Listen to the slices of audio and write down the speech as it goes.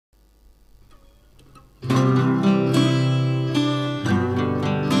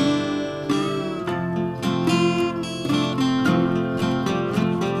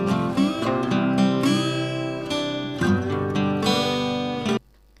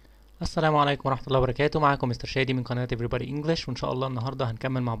السلام عليكم ورحمة الله وبركاته. معاكم مستر شادي من قناة Everybody English، وإن شاء الله النهاردة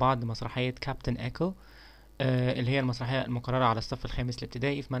هنكمل مع بعض مسرحية كابتن إيكو، اللي هي المسرحية المقررة على الصف الخامس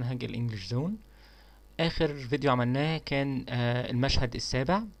الابتدائي في منهج الإنجلش زون. آخر فيديو عملناه كان المشهد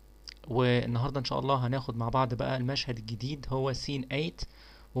السابع، والنهاردة إن شاء الله هناخد مع بعض بقى المشهد الجديد، هو سين 8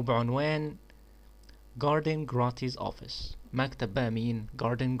 وبعنوان جاردن جراتي's office. مكتب بقى مين؟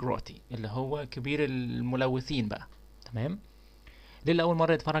 جاردن جراتي اللي هو كبير الملوثين بقى. تمام. للي اول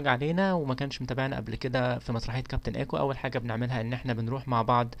مره يتفرج علينا وما كانش متابعنا قبل كده في مسرحيه كابتن ايكو، اول حاجه بنعملها ان احنا بنروح مع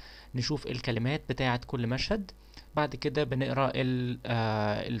بعض نشوف الكلمات بتاعه كل مشهد، بعد كده بنقرا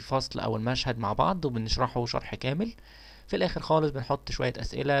الفصل او المشهد مع بعض وبنشرحه شرح كامل. في الاخر خالص بنحط شويه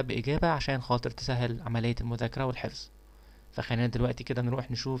اسئله باجابه عشان خاطر تسهل عمليه المذاكره والحفظ. فخلينا دلوقتي كده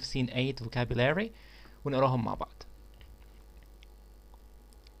نروح نشوف سين 8 vocabulary ونقراهم مع بعض.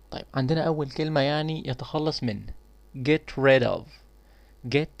 طيب، عندنا اول كلمه يعني يتخلص من get rid of.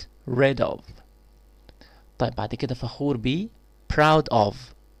 get rid of. طيب بعد كده فخور بيه proud of.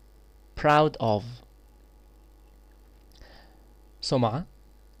 proud of. سمعة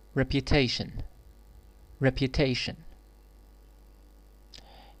reputation. reputation.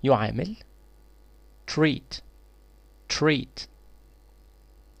 يعامل treat. treat.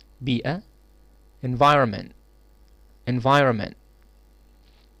 بيئة environment. environment.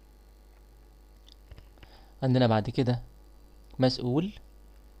 عندنا بعد كده مسؤول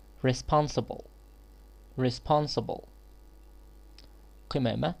responsible. responsible.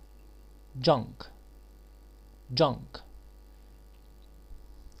 قمامة junk. junk.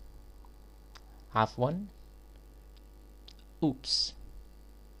 عفوا oops.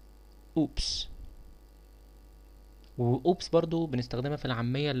 oops. و oops برضو بنستخدمها في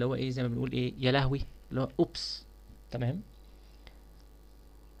العامية، اللي هو ايه زي ما بنقول ايه يا لهوي، اللي هو oops. تمام.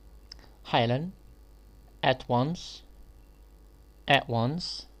 حالا at once. at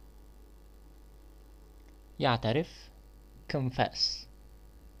once. يعترف confess.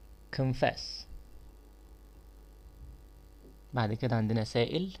 confess. بعد كده عندنا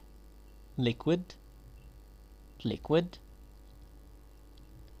سائل liquid. liquid.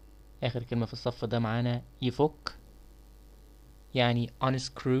 آخر كلمة في الصف ده معانا يفك، يعني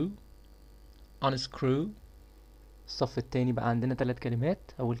unscrew. unscrew. الصف التاني بقى عندنا 3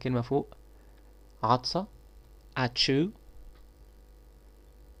 كلمات. أول كلمة فوق عطسة achoo.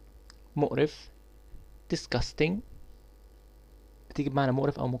 مقرف disgusting، بتيجي بمعنى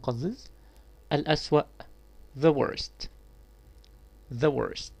مقرف أو مقزز. الأسوأ the worst. the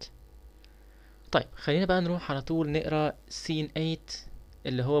worst. طيب خلينا بقى نروح على طول نقرأ scene 8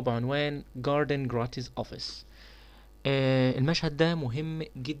 اللي هو بعنوان garden grotty's office. المشهد ده مهم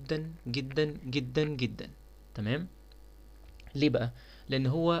جدا جدا جدا جدا. تمام. ليه بقى؟ لأن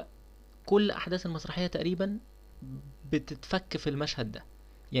هو كل أحداث المسرحية تقريبا بتتفك في المشهد ده،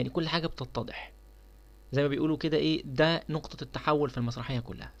 يعني كل حاجة بتتضح زي ما بيقولوا كده ايه، ده نقطة التحول في المسرحية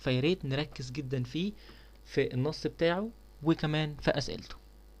كلها. فياريت نركز جدا فيه في النص بتاعه وكمان في أسئلته.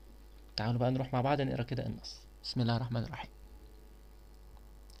 تعالوا بقى نروح مع بعض نقرا كده النص. بسم الله الرحمن الرحيم.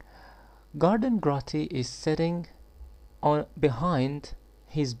 Garden Grotty is sitting behind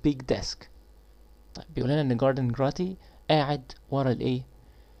his big desk. طيب بيقول لنا ان Garden Grotty قاعد ورا الايه،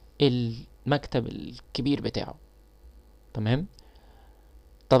 المكتب الكبير بتاعه. تمام.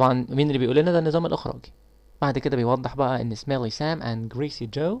 طبعا مين اللي بيقول لنا ده؟ النظام الإخراجي. بعد كده بيوضح بقى ان Smelly Sam and Greasy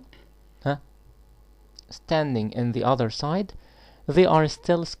Joe standing in the other side they are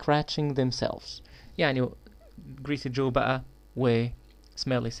still scratching themselves. يعني Greasy Joe بقى و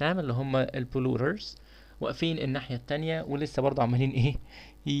Smelly Sam اللي هم البولوررز واقفين الناحية التانية ولسه برضه عمالين ايه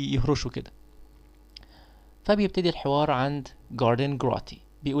يهرشوا كده. فبيبتدي الحوار عند Garden Grotty.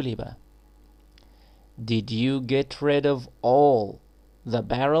 بيقول ايه بقى؟ Did you get rid of all the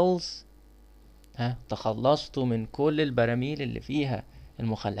barrels؟ تخلصتوا من كل البراميل اللي فيها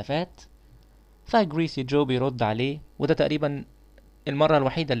المخلفات؟ فجريسي جو بيرد عليه، وده تقريبا المرة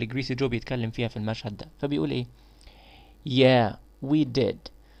الوحيدة اللي جريسي جو بيتكلم فيها في المشهد ده. فبيقول ايه؟ Yeah, we did,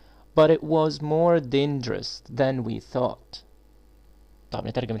 but it was more dangerous than we thought. طب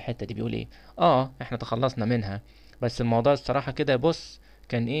نترجم الحتة دي. بيقول ايه؟ احنا تخلصنا منها، بس الموضوع الصراحة كده بص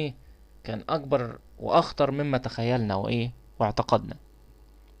كان ايه، كان اكبر واخطر مما تخيلنا وايه واعتقدنا.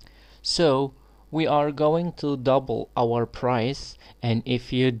 So we are going to double our price and if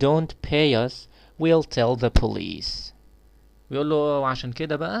you don't pay us we'll tell the police. بيقول له عشان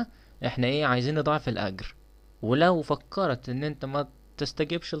كده بقى احنا ايه عايزين نضاعف الاجر، ولو فكرت ان انت ما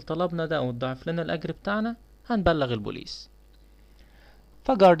تستجيبش لطلبنا ده وتضاعف لنا الاجر بتاعنا هنبلغ البوليس.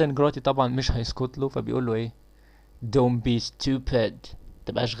 فجاردن جروتي طبعا مش هيسكت له، فبيقول له ايه؟ Don't be stupid.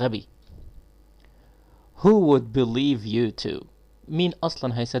 تبقاش غبي. Who would believe you two؟ مين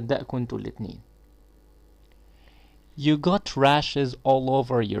اصلا هيصدقكوا انتوا الاتنين؟ You got rashes all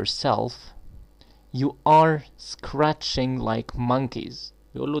over yourself. You are scratching like monkeys.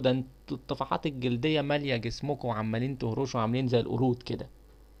 بيقول له ده انتوا الطفحات الجلدية مالية جسمكم وعمالين تهرشوا عاملين زي القرود كده.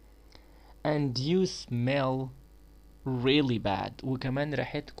 And you smell really bad. وكمان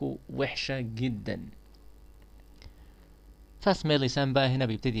ريحتكوا وحشة جدا. فسميلي سام بقى هنا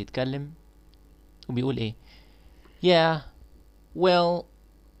بيبتدي يتكلم وبيقول ايه؟ Yeah, well,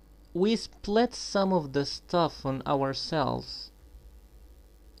 we split some of the stuff on ourselves.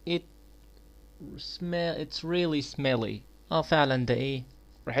 It's really smelly. فعلا ده ايه؟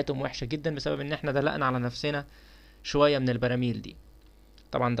 ريحتهم وحشة جدا بسبب ان احنا دلقنا على نفسنا شوية من البراميل دي.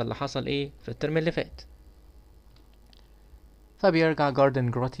 طبعا ده اللي حصل ايه في الترم اللي فات. فبيرجع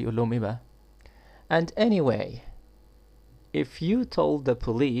جاردن جروتي يقول لهم ايه بقى؟ And anyway, if you told the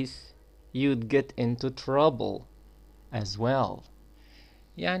police, you'd get into trouble as well.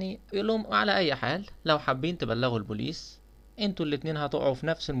 يعني يقول لهم على اي حال لو حابين تبلغوا البوليس انتوا الاتنين هتقعوا في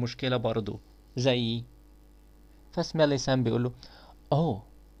نفس المشكلة برضو زي. فسميلي سام بيقول له Oh,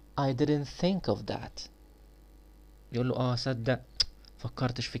 I didn't think of that. يقول له صدق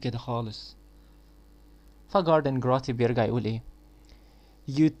فكرتش في كده خالص. فجاردن جروتي بيرجع يقول ايه؟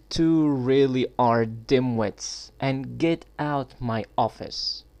 You two really are dimwits and get out my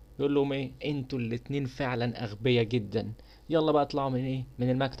office. يقول لهم ايه؟ انتوا الاتنين فعلا اغبياء جدا. يلا بقى اطلعوا من ايه؟ من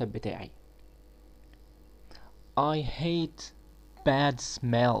المكتب بتاعي. I hate bad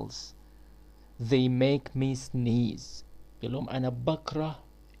smells. They make me sneeze. يقول لهم انا بكره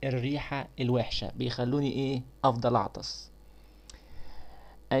الريحة الوحشة بيخلوني ايه؟ افضل اعطس.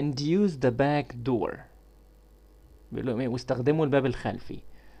 And use the back door. بيقول لهم ايه؟ واستخدموا الباب الخلفي.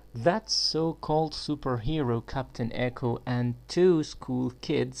 That so-called superhero Captain Echo and 2 school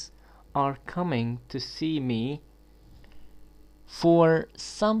kids are coming to see me for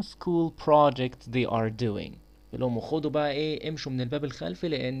some school project they are doing. يقول لهم خدوا بقى ايه؟ امشوا من الباب الخلفي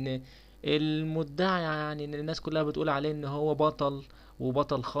لان المدعي يعني ان الناس كلها بتقول عليه ان هو بطل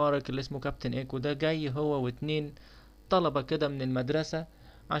وبطل خارق اللي اسمه كابتن ايكو ده جاي هو واتنين طلبة كده من المدرسة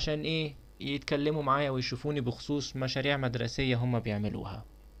عشان ايه؟ يتكلموا معايا ويشوفوني بخصوص مشاريع مدرسية هما بيعملوها.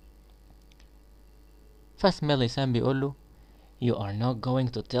 فسميلي سام بيقول له You are not going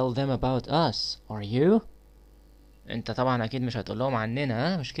to tell them about us, are you? انت طبعا اكيد مش هتقول لهم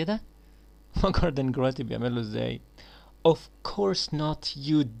عننا مش كده؟ فجاردن جروتي بيعمل له ازاي؟ Of course not,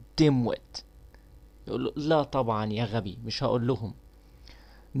 you dimwit. يقول له لا طبعا يا غبي مش هقول لهم.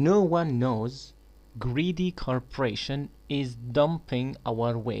 No one knows greedy corporation is dumping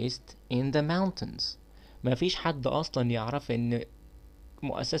our waste in the mountains. ما فيش حد اصلا يعرف ان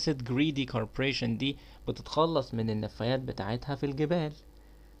مؤسسة greedy corporation دي بتتخلص من النفايات بتاعتها في الجبال.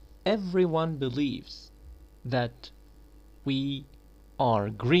 Everyone believes that we are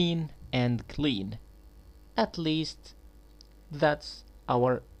green and clean. At least that's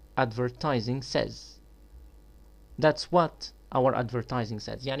our advertising says. That's what our advertising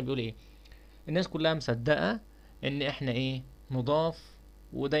says. يعني بيقول ايه؟ الناس كلها مصدقة ان احنا ايه؟ نضاف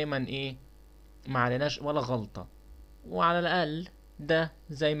ودايما ايه؟ ما عليناش ولا غلطة. وعلى الاقل ده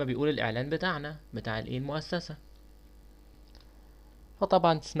زي ما بيقول الاعلان بتاعنا بتاع الايه؟ المؤسسة.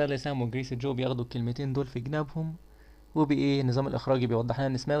 فطبعا سميلي سام وجريسي جو بياخدوا الكلمتين دول في جنابهم وبايه النظام الاخراجي بيوضح لنا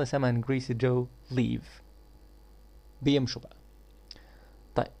ان سميلي سام and جريسي جو leave. بيمشوا بقى.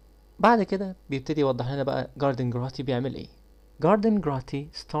 طيب بعد كده بيبتدي يوضح لنا بقى جاردن جروتي بيعمل ايه. جاردن جروتي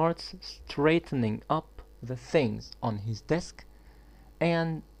starts straightening up the things on his desk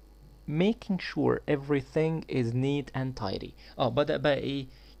and making sure everything is neat and tidy. بدأ بقى ايه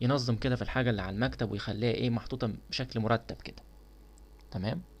ينظم كده في الحاجة اللي على المكتب ويخليها ايه محطوطة بشكل مرتب كده.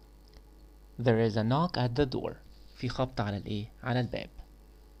 تمام. There is a knock at the door. في خبط على الايه؟ على الباب.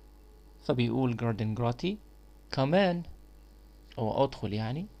 فبيقول جاردن جروتي come in. ادخل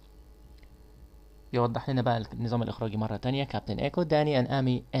يعني. يوضح لنا بقى النظام الإخراجي مرة تانية. Captain Echo, Danny and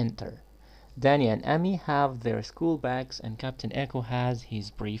Amy enter. Danny and Amy have their school bags and Captain Echo has his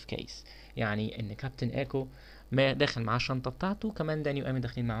briefcase. يعني إن كابتن إيكو ما داخل معاه الشنطة بتاعته كمان داني وآمي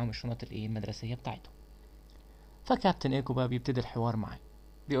داخلين معاهم الشنط الإيه المدرسية بتاعتهم. فكابتن إيكو بقى بيبتدي الحوار معاه.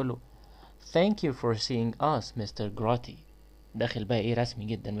 بيقول له Thank you for seeing us, Mr. Grotty. داخل بقى إيه رسمي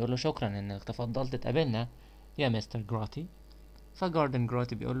جدا. بيقول له شكرا إنك تفضلت تقابلنا يا مستر جروتي. فجاردن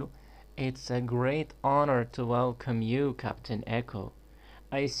جروتي بيقول له It's a great honor to welcome you, Captain Echo.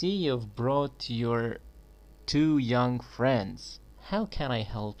 I see you've brought your 2 young friends. How can I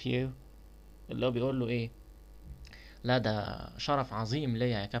help you? اللي هو بيقول له ايه؟ لا ده شرف عظيم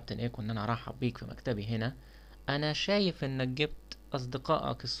ليا يا كابتن ايكو ان انا ارحب بيك في مكتبي هنا. انا شايف انك جبت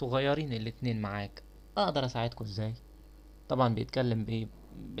اصدقائك الصغيرين الاتنين معاك. اقدر اساعدكوا ازاي؟ طبعا بيتكلم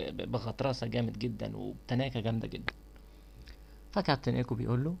بغطرسة جامد جدا وبتناكة جامدة جدا. فكابتن إيكو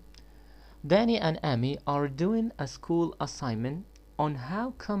بيقول له Danny and Amy are doing a school assignment on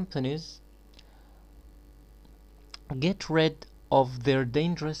how companies get rid of their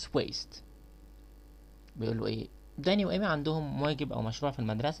dangerous waste. بيقول له ايه، داني وإيمي عندهم واجب او مشروع في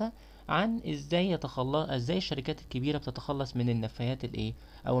المدرسة عن ازاي الشركات الكبيرة بتتخلص من النفايات الايه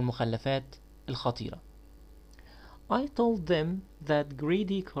او المخلفات الخطيرة. I told them that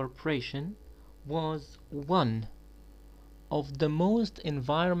Greedy Corporation was one of the most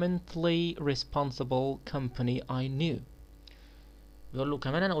environmentally responsible company I knew. بيقول له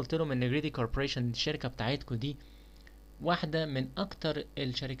كمان انا قلت لهم ان Greedy Corporation الشركة بتاعتكم دي واحدة من اكتر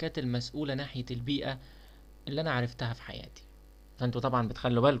الشركات المسؤولة ناحية البيئة اللي انا عرفتها في حياتي، فانتوا طبعا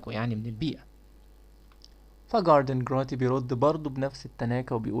بتخلوا بالكم يعني من البيئة. فجاردن جراتي بيرد برضه بنفس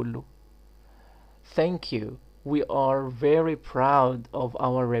التناكة وبيقول له Thank you. We are very proud of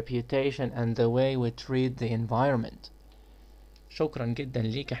our reputation and the way we treat the environment. شكرا جدا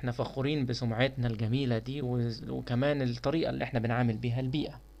ليك، احنا فخورين بسمعتنا الجميلة دي وكمان الطريقة اللي احنا بنعامل بيها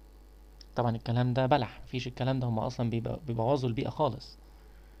البيئة. طبعا الكلام ده بلح، مفيش الكلام ده، هم اصلا بيبوظوا البيئة خالص.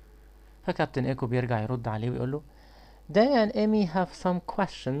 فكابتن إيكو بيرجع يرد عليه ويقول له Danny and Amy have some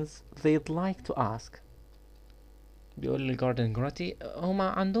questions they'd like to ask. بيقول لجاردن جراتي هما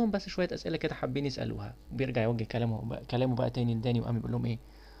عندهم بس شوية أسئلة كده حابين يسألوها. بيرجع يوجه كلامه بقى تاني لداني وأمي بيقول لهم إيه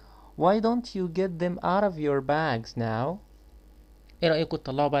Why don't you get them out of your bags now؟ إيه رأيكم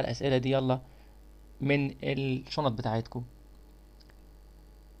تطلعوا بقى الأسئلة دي يلا من الشنط بتاعتكم؟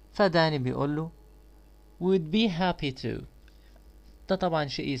 فداني بيقول له Would be happy to. ده طبعا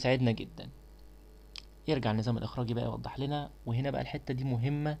شيء يسعدنا جدا. يرجع النظام الإخراجي بقى يوضح لنا، وهنا بقى الحتة دي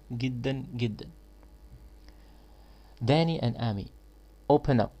مهمة جدا جدا. Danny and Amy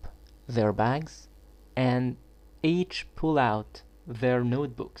open up their bags and each pull out their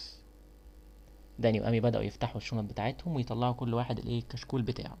notebooks. داني وأمي بدأوا يفتحوا الشنط بتاعتهم ويطلعوا كل واحد الكشكول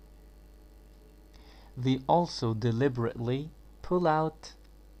بتاعه. They also deliberately pull out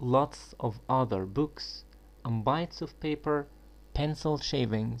lots of other books and bites of paper, pencil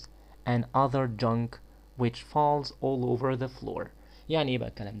shavings and other junk which falls all over the floor. يعني ايه بقى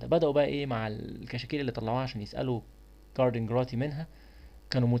الكلام ده؟ بدأوا بقى ايه مع الكشاكيل اللي طلعوها عشان يسألوا جاردن جراتي منها،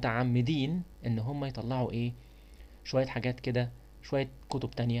 كانوا متعمدين ان هم يطلعوا ايه شوية حاجات كده، شوية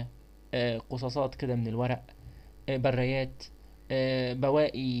كتب تانية، قصاصات كده من الورق، بريات،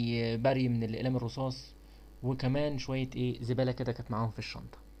 بواقي بري من الأقلام الرصاص، وكمان شوية ايه زبالة كده كانت معاهم في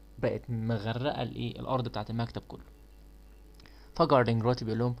الشنطة، بقت مغرقة الأرض بتاعت المكتب كله. فجاردن جراتي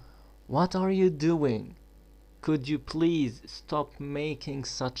بيقول لهم What are you doing? Could you please stop making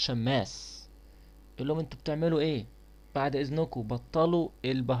such a mess؟ يقول لهم انتوا بتعملوا ايه؟ بعد اذنكم بطلوا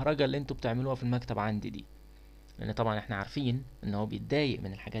البهرجة اللي انتوا بتعملوها في المكتب عندي دي، لان طبعا احنا عارفين ان هو بيتضايق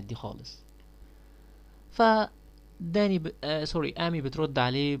من الحاجات دي خالص. فداني آمي بترد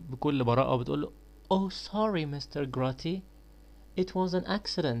عليه بكل براءة وبتقول له Oh sorry Mr. Grotty, it was an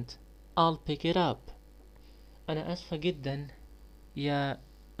accident, I'll pick it up. انا اسفة جدا يا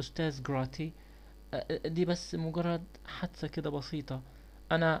استاذ جراتي، دي بس مجرد حادثة كده بسيطة،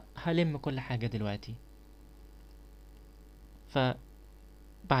 انا هلم كل حاجة دلوقتي.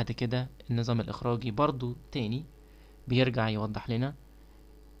 فبعد كده النظام الاخراجي برضو تاني بيرجع يوضح لنا،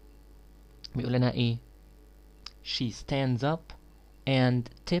 بيقول لنا ايه She stands up and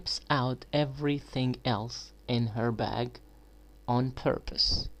tips out everything else in her bag on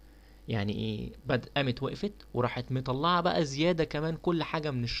purpose. يعني ايه، قامت وقفت وراحت مطلعة بقى زيادة كمان كل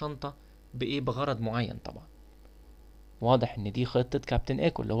حاجة من الشنطة بغرض معين. طبعا واضح ان دي خطة كابتن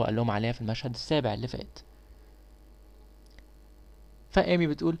إيكو اللي هو قال لهم عليها في المشهد السابع اللي فات. فإيمي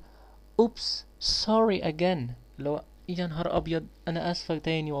بتقول oops sorry again، اللي هو يا نهار ابيض انا اسفة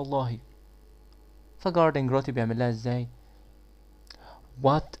تاني والله. فجاردن جروتي بيعمل لها ازاي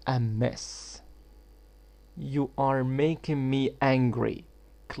What a mess, you are making me angry,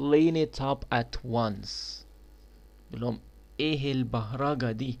 clean it up at once. بيقول لهم ايه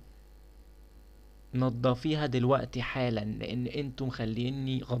البهرجة دي، نضفيها دلوقتي حالا لان انتم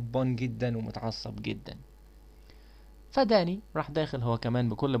مخليني غضبان جدا ومتعصب جدا. فداني راح داخل هو كمان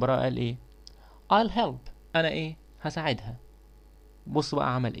بكل براءة قال ايه I'll help، انا ايه هساعدها. بص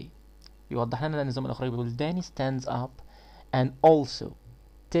بقى عمل ايه، يوضح لنا النظام الاخراجي بيقول Danny stands up and also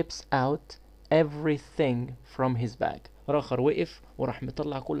tips out everything from his bag. راخر وقف وراح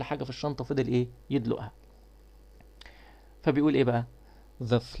مطلع كل حاجة في الشنطة فضل ايه يدلقها. فبيقول ايه بقى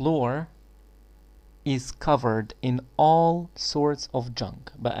The floor is covered in all sorts of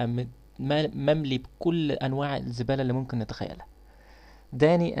junk، بقى مملي بكل انواع الزبالة اللي ممكن نتخيلها.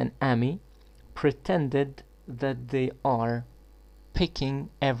 Danny and Amy pretended that they are picking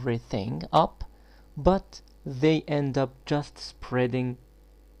everything up, but they end up just spreading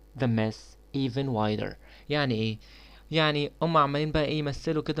the mess even wider. يعني ايه؟ يعني هم عمالين بقى ايه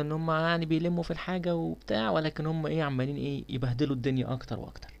يمثلوا كده ان هم يعني بيلموا في الحاجة وبتاع، ولكن هم ايه عمالين ايه يبهدلوا الدنيا اكتر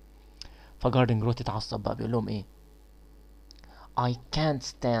واكتر. فجاردن جروت اتعصب بقى بيقول لهم ايه I can't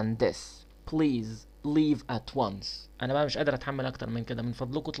stand this, please leave at once. انا بقى مش قادر اتحمل اكتر من كده، من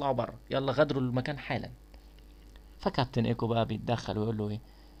فضلكم اطلعوا بره، يلا غادروا المكان حالا. فكابتن ايكو بقى بيتدخل ويقول له ايه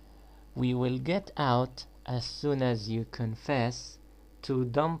We will get out as soon as you confess to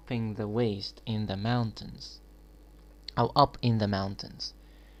dumping the waste in the mountains أو up in the mountains.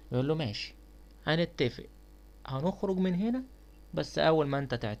 يقول له ماشي، هنتفق، هنخرج من هنا بس أول ما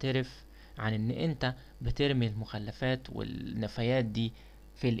أنت تعترف عن إن أنت بترمي المخلفات والنفايات دي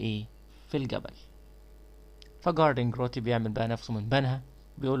في الإيه؟ في الجبل. فجاردن جروتي بيعمل بقى نفسه من بنها،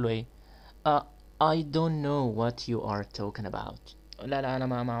 بيقول له إيه uh, I don't know what you are talking about. لا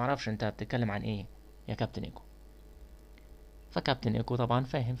أنا ما أعرفش أنت بتتكلم عن إيه يا كابتن إيكو. فكابتن إيكو طبعا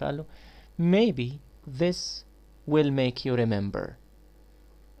فاهم، فقال له maybe this will make you remember.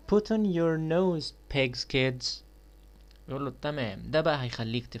 Put on your nose pigs kids. يقول له تمام، ده بقى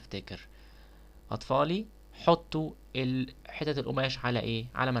هيخليك تفتكر أطفالي، حطوا حتة القماش على إيه؟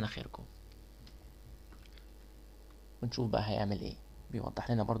 على مناخيركم. ونشوف بقى هيعمل إيه.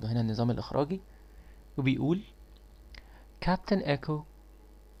 بيوضح لنا برضو هنا النظام الإخراجي وبيقول Captain Echo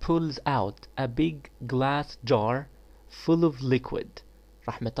pulls out a big glass jar full of liquid.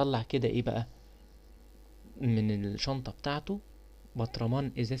 راح مطلع كده إيه بقى من الشنطة بتاعته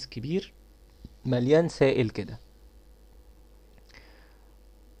بطرمان إزاز كبير مليان سائل كده.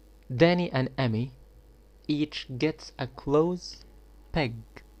 Danny and Emmy each gets a clothes peg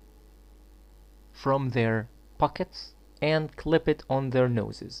from their pockets and clip it on their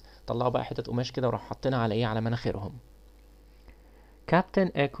noses. طلعوا بقى حتة قماش كده وراح حاطينها على ايه؟ على مناخيرهم. Captain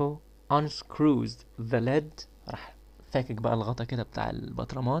Echo unscrews the lid. راح فاكك بقى الغطا كده بتاع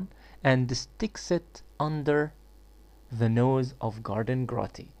البطرمان and sticks it under the nose of Garden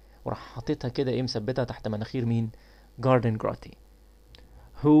Grotty. وراح حاططها كده ايه مثبتها تحت مناخير مين؟ Garden Grotty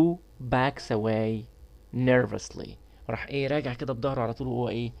who backs away nervously. راح ايه راجع كده بظهره على طول وهو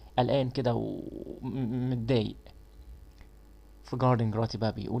ايه قلقان كده ومتضايق. فجاردن جراتي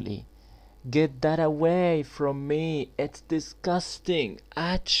بقى بيقول ايه Get that away from me, it's disgusting,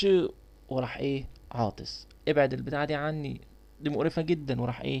 اتشو. وراح ايه عاطس، ابعد البتاعة دي عني، دي مقرفة جدا،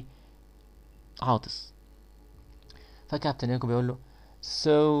 وراح ايه عاطس. فكابتن ايكو بيقول له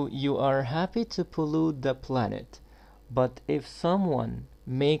So you are happy to pollute the planet, but if someone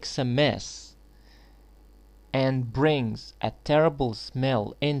makes a mess and brings a terrible smell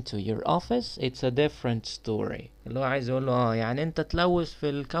into your office, it's a different story. اللي هو عايز يقول له يعني انت تلوث في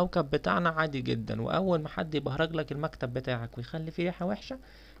الكوكب بتاعنا عادي جدا، واول ما حد يبهرج لك المكتب بتاعك ويخلي فيه ريحة وحشة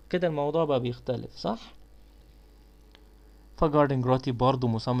كده الموضوع بقى بيختلف، صح؟ فجاردن جروتي برضه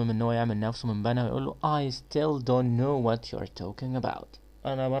مصمم ان هو يعمل نفسه من بنا ويقول له I still don't know what you're talking about.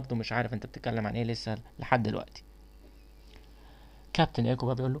 انا برضه مش عارف انت بتتكلم عن ايه لسه لحد دلوقتي. كابتن ايكو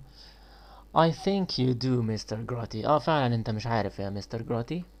بقى بيقول له I think you do Mr. Grotty. فعلا انت مش عارف يا مستر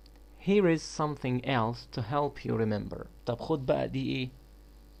جروتي. Here is something else to help you remember. طب خد بقى دي ايه؟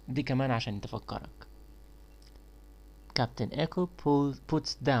 دي كمان عشان تفكرك. Captain Echo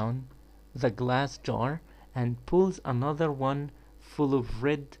puts down the glass jar and pulls another one full of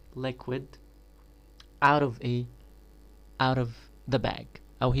red liquid out of the bag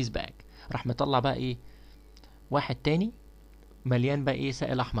او his bag. راح مطلع بقى ايه واحد تاني مليان بقى ايه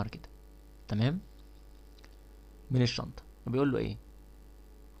سائل احمر كده، تمام، من الشنطة. وبيقول له ايه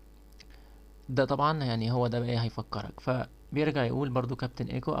ده؟ طبعا يعني هو ده بقى ايه هيفكرك. فبيرجع يقول برضو كابتن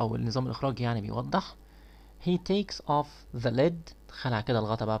ايكو او النظام الاخراجي يعني بيوضح he takes off the lid. خلع كده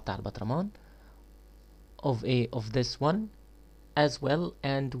الغطا بقى بتاع البطرمان of this one as well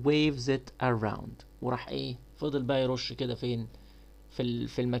and waves it around. وراح ايه فضل بقى يرش كده فين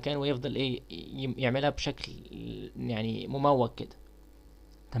في المكان، ويفضل ايه يعملها بشكل يعني مموج كده،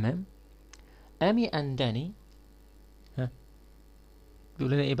 تمام. Amy and Danny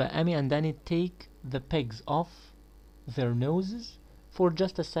بيقول لنا ايه بقى Amy and Danny take the pigs off their noses for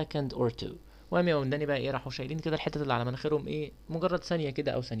just a second or two. وامي ومداني بقى ايه راحوا شايلين كده الحتة اللي على مناخيرهم ايه مجرد ثانية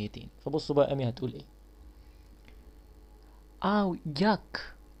كده او ثانيتين. فبصوا بقى امي هتقول ايه Oh yuck,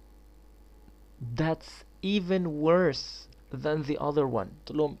 that's even worse than the other one.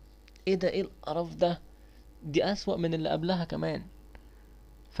 تقول لهم ايه ده، ايه القرف ده، دي اسوأ من اللي قبلها كمان.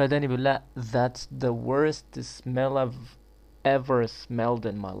 فداني بيقول لها that's the worst smell I've ever smelled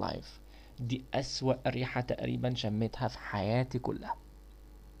in my life. دي أسوأ ريحة تقريبا شميتها في حياتي كلها.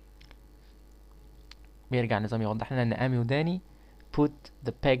 بيرجع النظام يوضح لنا ان امي وداني put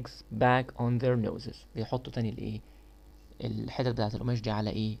the pegs back on their noses، بيحطوا تاني الايه الحتت بتاعت القماش دي على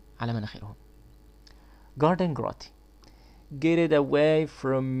ايه، على مناخيرهم. garden grotty get it away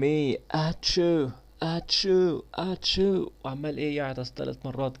from me اتشو اتشو اتشو، وعمال ايه يعطس 3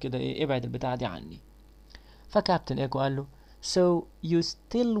 مرات كده، ايه ابعد البتاعة دي عني. فكابتن ايكو قال له so you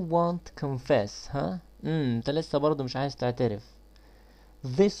still won't confess ها؟ انت لسه برضه مش عايز تعترف.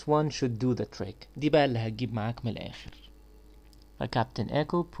 this one should do the trick، دي بقى اللي هتجيب معاك من الاخر. فكابتن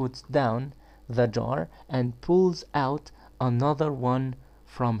ايكو puts down the jar and pulls out another one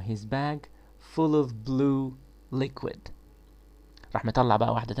from his bag full of blue liquid. راح مطلع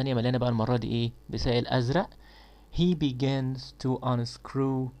بقى واحدة تانية مليانة بقى المرة دي ايه بسائل ازرق. he begins to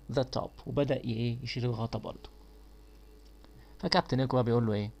unscrew the top، وبدأ ايه يشيل الغطا برضه. فكابتن ايكو بقى بيقول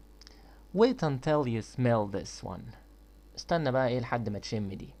له ايه wait until you smell this one، استنى بقى ايه لحد ما تشم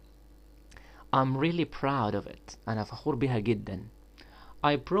دي. I'm really proud of it، انا فخور بيها جدا.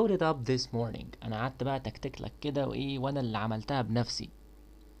 I brought it up this morning، انا قعدت بقى تكتك لك كده وايه وانا اللي عملتها بنفسي.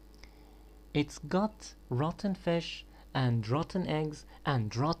 It's got rotten fish and rotten eggs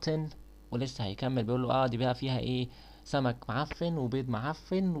and rotten، ولسه هيكمل بيقول له دي بقى فيها ايه سمك معفن وبيض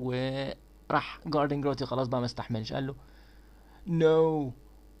معفن. وراح جاردن جروتي خلاص بقى ما استحملش قال له no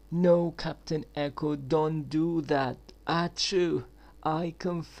no Captain Echo don't do that Achoo I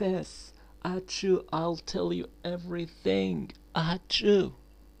confess Achoo I'll tell you everything Achoo.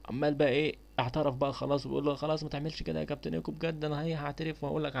 عمال بقى ايه اعترف بقى خلاص وبيقول له خلاص ما تعملش كده يا كابتن ايكو بجد انا هعترف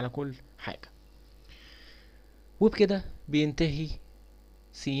وهقول لك على كل حاجه. وبكده بينتهي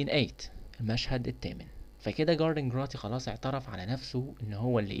سين 8 المشهد الثامن. فكده جاردن جراتي خلاص اعترف على نفسه ان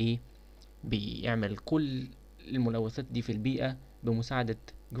هو اللي ايه بيعمل كل الملوثات دي في البيئه بمساعده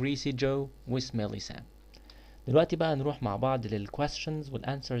جريسي جو وسميلي سام. دلوقتي بقى نروح مع بعض للكويستشنز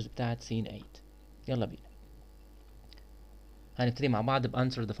والانسرز بتاعت سين 8. يلا بينا. هنبتدي مع بعض ب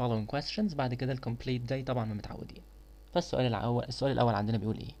answer the following questions، بعد كده ال complete day طبعا ما متعودين. فالسؤال الأول عندنا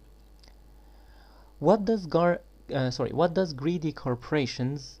بيقول إيه؟ What does greedy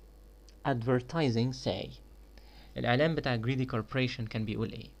corporations advertising say؟ الإعلان بتاع greedy corporation كان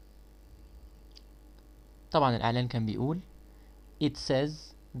بيقول إيه؟ طبعا الإعلان كان بيقول It says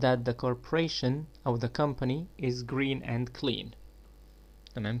that the corporation أو the company is green and clean.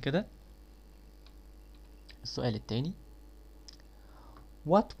 تمام كده؟ السؤال التاني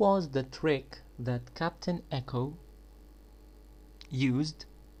What was the trick that Captain Echo used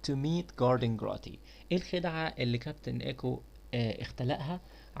to meet Garden Grotty؟ ايه الخدعة اللي كابتن ايكو اختلقها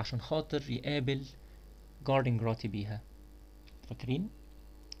عشان خاطر يقابل Garden Grotty بيها؟ فاكرين؟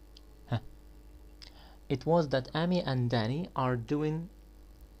 ها. It was that Amy and Danny are doing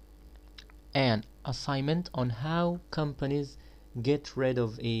an assignment on how companies get rid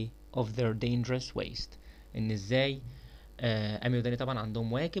of their dangerous waste. ان ازاي امي وداني طبعا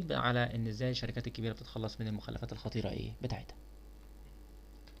عندهم واجب على ان ازاي الشركات الكبيره بتتخلص من المخلفات الخطيره بتاعتها.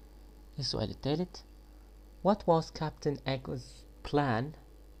 السؤال الثالث What was Captain Echo's plan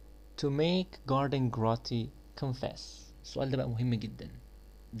to make Garden Grotty confess؟ السؤال ده بقى مهم جدا،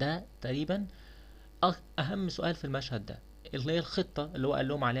 ده تقريبا اهم سؤال في المشهد ده، اللي هي الخطه اللي هو قال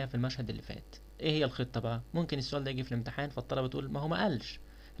لهم عليها في المشهد اللي فات. ايه هي الخطه بقى؟ ممكن السؤال ده يجي في الامتحان فالطلبه تقول ما هو ما قالش،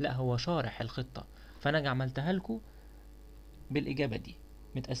 لا هو شارح الخطه، فانا عملتها لكم بالإجابة دي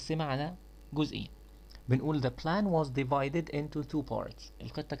متقسمة على جزئين. بنقول the plan was divided into two parts،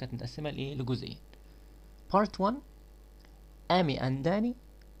 الخطة كانت متقسمة لجزئين. part 1 Amy and Danny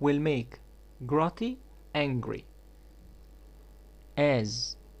will make Grotty angry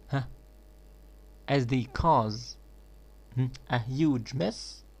as they cause a huge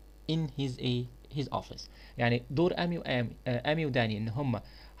mess in his office. يعني دور أمي وداني ان هم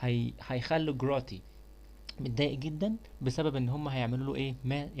هيخلوا جروتي متضايق جدا بسبب ان هم هيعملوا له ايه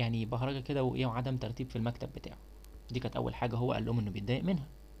ما يعني بهرجه كده وايه وعدم ترتيب في المكتب بتاعه. دي كانت اول حاجه هو قال لهم انه بيتضايق منها.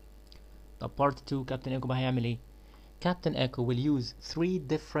 طب بارت 2 كابتن ايكو بقى هيعمل ايه؟ كابتن ايكو will use 3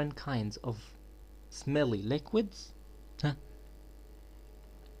 different kinds of smelly liquids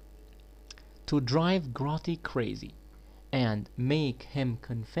to drive Grotty crazy and make him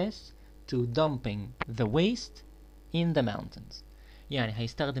confess to dumping the waste in the mountains. يعني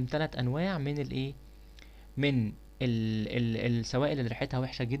هيستخدم 3 انواع من السوائل اللي ريحتها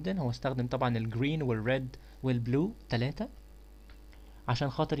وحشة جدا. هو استخدم طبعا الجرين والريد والبلو 3 عشان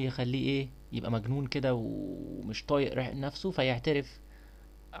خاطر يخليه يبقى مجنون كده ومش طايق نفسه، فيعترف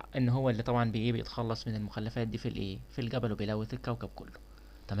ان هو اللي طبعا بيتخلص من المخلفات دي في الجبل وبيلوث الكوكب كله.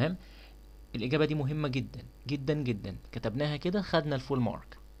 تمام. الاجابة دي مهمة جدا جدا جدا، كتبناها كده خدنا الفول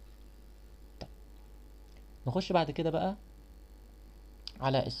مارك. طيب نخش بعد كده بقى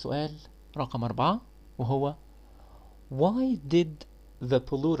على السؤال رقم 4. وهو why did the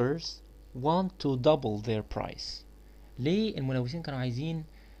polluters want to double their price؟ ليه الملوثين كانوا عايزين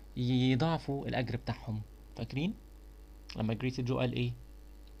يضاعفوا الأجر بتاعهم؟ فاكرين لما جريتي جو قال ايه؟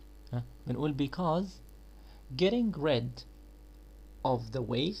 ها بنقول because getting rid of the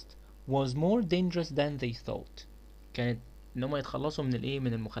waste was more dangerous than they thought. كانت ان هم يتخلصوا من الايه،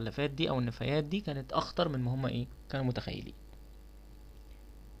 من المخلفات دي او النفايات دي، كانت اخطر من ما هم ايه كانوا متخيلين.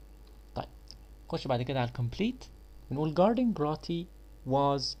 طيب نخش بعد كده على الكومبليت. بنقول Garding Grotty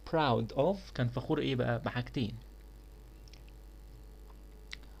was proud of، كان فخور ايه بقى بحاجتين.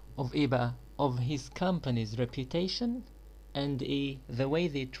 of ايه بقى؟ of his company's reputation and ايه the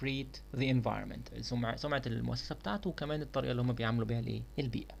way they treat the environment، سمعة المؤسسة بتاعته، وكمان الطريقة اللي هم بيعاملوا بيها الايه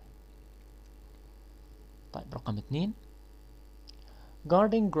البيئة. طيب رقم 2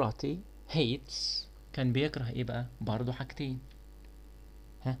 Garding Grotty hates، كان بيكره ايه بقى؟ برضو حاجتين،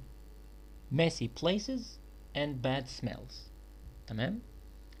 ها messy places and bad smells. تمام،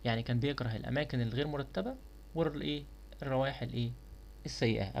 يعني كان بيكره الاماكن الغير مرتبة والايه الروائح الايه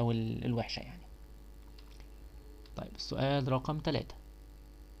السيئة او الوحشة يعني. طيب السؤال رقم 3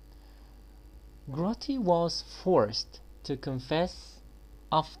 Grotty was forced to confess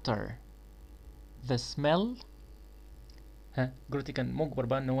after the smell. ها جروتي كان مجبر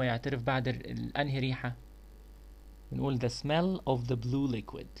بقى ان هو يعترف بعد انهي ريحة؟ بنقول the smell of the blue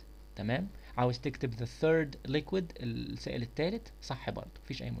liquid. تمام، عاوز تكتب the third liquid السائل الثالث صح برضه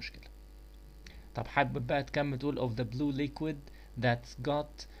مفيش اي مشكلة. طب حابب بقى تكمل تقول of the blue liquid that's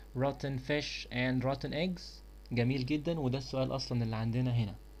got rotten fish and rotten eggs. جميل جدا، وده السؤال اصلا اللي عندنا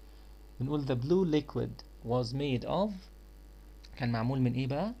هنا. بنقول the blue liquid was made of، كان معمول من ايه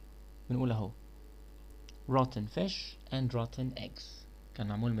بقى؟ بنقول اهو rotten fish and rotten eggs، كان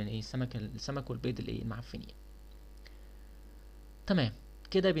معمول من ايه؟ السمك والبيض الايه المعفنين. تمام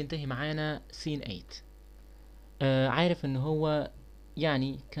كده بينتهي معانا سين 8. عارف ان هو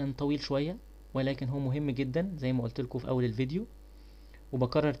يعني كان طويل شوية، ولكن هو مهم جدا زي ما قلت لكم في اول الفيديو،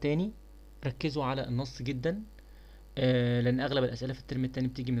 وبكرر تاني ركزوا على النص جدا، لان اغلب الاسئلة في الترم التاني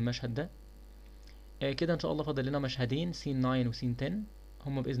بتيجي من المشهد ده. كده ان شاء الله فاضل لنا مشهدين سين 9 وسين 10،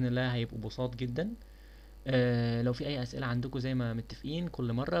 هما باذن الله هيبقوا بساط جدا. لو في اي اسئله عندكم زي ما متفقين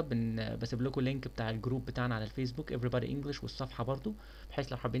كل مره بسيب لكم اللينك بتاع الجروب بتاعنا على الفيسبوك everybody English، والصفحه برضو،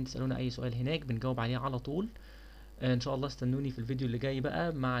 بحيث لو حابين تسالونا اي سؤال هناك بنجاوب عليه على طول. ان شاء الله استنوني في الفيديو اللي جاي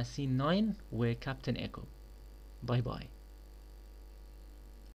بقى مع سين 9 وكابتن ايكو. باي باي.